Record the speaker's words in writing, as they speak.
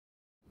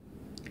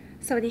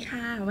สวัสดี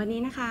ค่ะวัน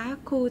นี้นะคะ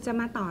ครูจะ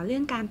มาต่อเรื่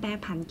องการแปร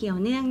ผันเกี่ยว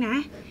เนื่องนะ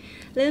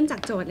เริ่มจา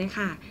กโจทย์เลย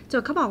ค่ะโจ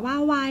ทย์เขาบอกว่า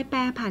y แปร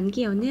ผันเ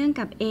กี่ยวเนื่อง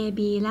กับ ab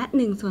และ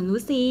1ส่วนรู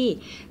ท c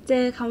เจ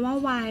อคำว่า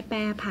y แปร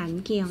ผัน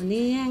เกี่ยวเ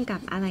นื่องกั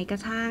บอะไรก็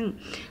ช่าง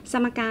ส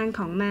มการข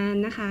องมัน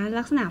นะคะ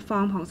ลักษณะฟอ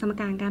ร์มของสม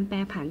การการแปร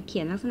ผันเขี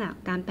ยนลักษณะ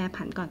การแปร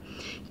ผันก่อน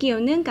เกี่ยว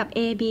เนื่องกับ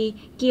ab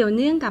เกี่ยวเ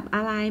นื่องกับอ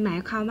ะไรหมาย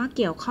ความว่าเ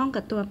กี่ยวข้อง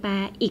กับตัวแปร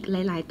อีกห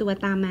ลายๆตัว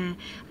ตามมา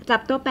จั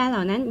บตัวแปรเหล่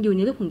านั้นอยู่ใน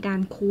รูปของกา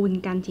รคูณ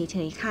กันเฉ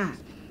ยๆค่ะ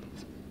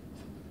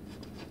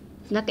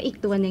แล้วก็อีก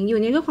ตัวหนึ่งอยู่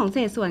ในรูปของเศ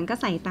ษส่วนก็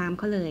ใส่ตามเ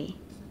ขาเลย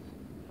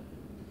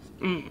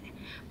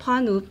พอ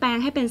หนูแปลง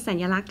ให้เป็นสั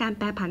ญลักษณ์การแ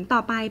ปรผันต่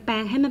อไปแปล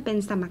งให้มันเป็น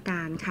สมก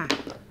ารค่ะ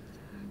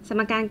ส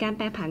มการการแ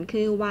ปรผัน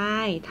คือ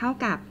y เท่า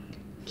กับ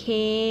k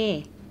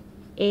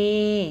a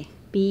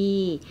b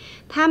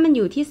ถ้ามันอ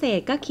ยู่ที่เศ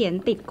ษก็เขียน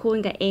ติดคูณ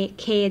กับ a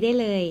k ได้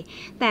เลย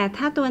แต่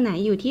ถ้าตัวไหน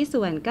อยู่ที่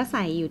ส่วนก็ใ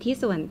ส่อยู่ที่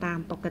ส่วนตาม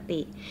ปก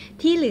ติ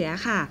ที่เหลือ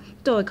ค่ะ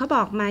โจทย์เขาบ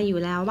อกมาอยู่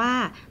แล้วว่า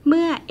เ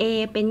มื่อ a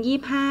เป็น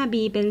25 b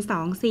เป็น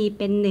2 c เ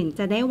ป็น1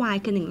จะได้ y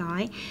คือ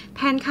100แท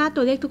นค่า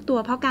ตัวเลขทุกตัว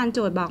เพราะการโจ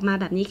ทย์บอกมา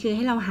แบบนี้คือใ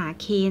ห้เราหา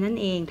k นั่น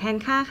เองแทน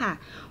ค่าค่ะ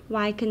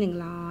y คือ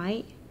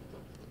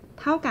100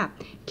เท่ากับ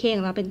k ข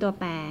องเราเป็นตัว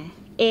แปร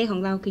a ของ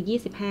เราคือ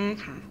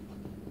25ค่ะ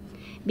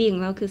b ขอ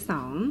งเราคือ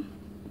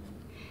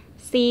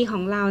2c ขอ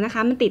งเรานะค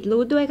ะมันติดรู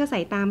ทด้วยก็ใ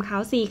ส่ตามเขา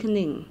c คือ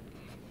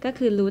1ก็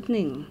คือรูท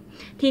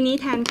1ทีนี้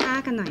แทนค่า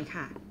กันหน่อย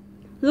ค่ะ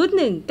รูท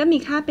1ก็มี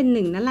ค่าเป็น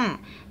1นั่นแหละ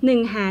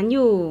1หารอ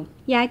ยู่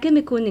ย้ายขึ้นไป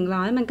คูณ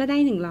100มันก็ได้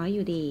100อ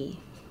ยู่ดี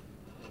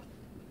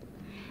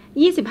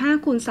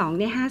25คูณ2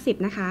ได้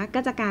50นะคะก็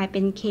จะกลายเป็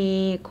น k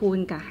คูณ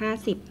กับ50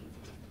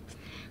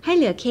ให้เ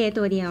หลือ k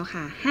ตัวเดียว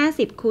ค่ะ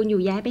50คูณอ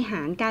ยู่ย้ายไปห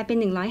ารกลายเป็น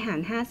100หาร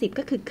50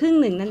ก็คือครึ่ง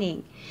หนึ่งนั่นเอง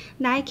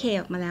ได้ k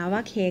ออกมาแล้วว่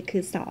า k คื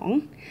อ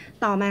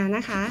2ต่อมาน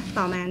ะคะ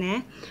ต่อมานะ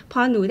พ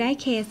อหนูได้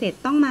k เสร็จ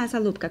ต้องมาส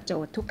รุปกับโจ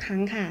ทย์ทุกครั้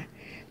งค่ะ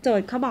โจ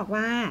ทย์เขาบอก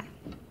ว่า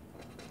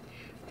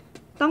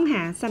ต้องห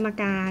าสม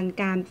การ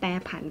การแปร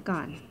ผันก่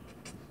อน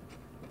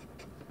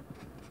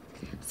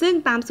ซึ่ง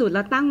ตามสูตรเร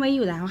าตั้งไว้อ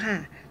ยู่แล้วค่ะ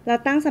เรา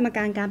ตั้งสมก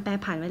ารการแปร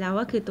ผันไว้แล้ว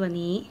ว่าคือตัว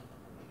นี้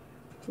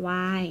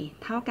y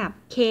เท่ากับ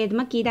k เ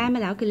มื่อกี้ได้มา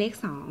แล้วคือเลข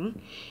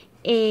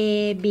2 a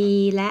b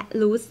และ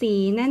root c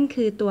นั่น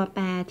คือตัวแป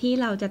รที่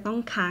เราจะต้อง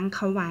ค้างเข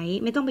าไว้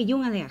ไม่ต้องไปยุ่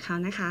งอะไรกับเขา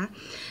นะคะ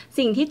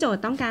สิ่งที่โจท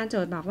ย์ต้องการโจ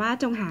ทย์บอกว่า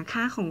จงหา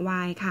ค่าของ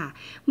y ค่ะ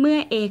เมื่อ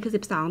a คือ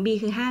12 b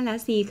คือ5และ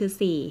c คือ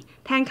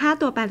4แทนค่า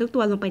ตัวแปรทุกตั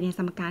วลงไปในส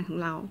มการของ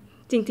เรา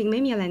จริงๆไม่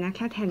มีอะไรนะแ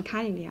ค่แทนค่า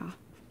อย่างเดียว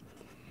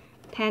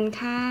แทน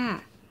ค่า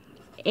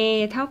a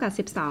เท่ากั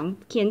บ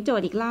12เขียนโจ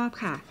ทย์อีกรอบ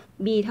ค่ะ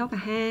b เท่ากั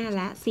บ5แ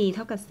ละ c เ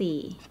ท่ากับ4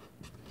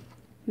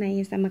ใน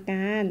สมก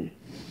าร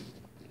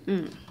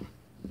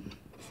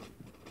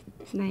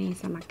ใน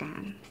สมกา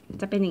ร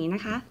จะเป็นอย่างนี้น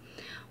ะคะ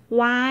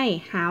y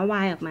หา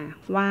y ออกมา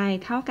y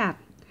เท่ากับ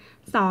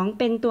2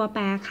เป็นตัวแป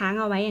รค้าง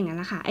เอาไว้อย่างนั้นแ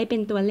หละค่ะเป็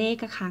นตัวเลข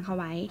ก็ค้างเอา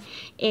ไว้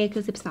a คื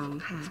อ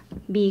12ค่ะ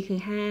b คือ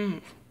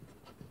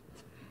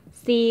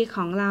5 c ข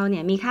องเราเนี่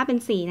ยมีค่าเป็น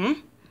4นะ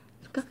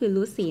ก็คือ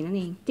รูท4นั่นเ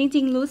องจ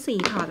ริงๆรูท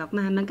4ถอดออกม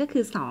ามันก็คื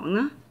อ2เ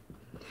นาะ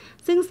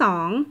ซึ่ง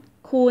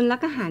2คูณแล้ว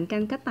ก็หารกั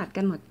นก็ตัด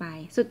กันหมดไป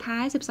สุดท้า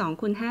ย12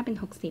คูณ5เป็น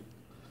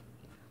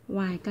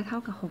60 y ก็เท่า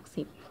กับ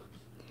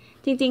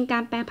60จริงๆกา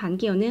รแปรผัน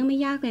เกี่ยวเนื่องไม่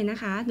ยากเลยนะ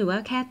คะหรือว่า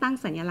แค่ตั้ง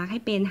สัญลักษณ์ให้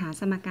เป็นหา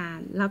สมการ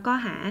แล้วก็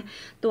หา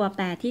ตัวแป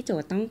รที่โจ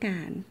ทย์ต้องกา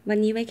รวัน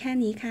นี้ไว้แค่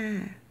นี้ค่ะ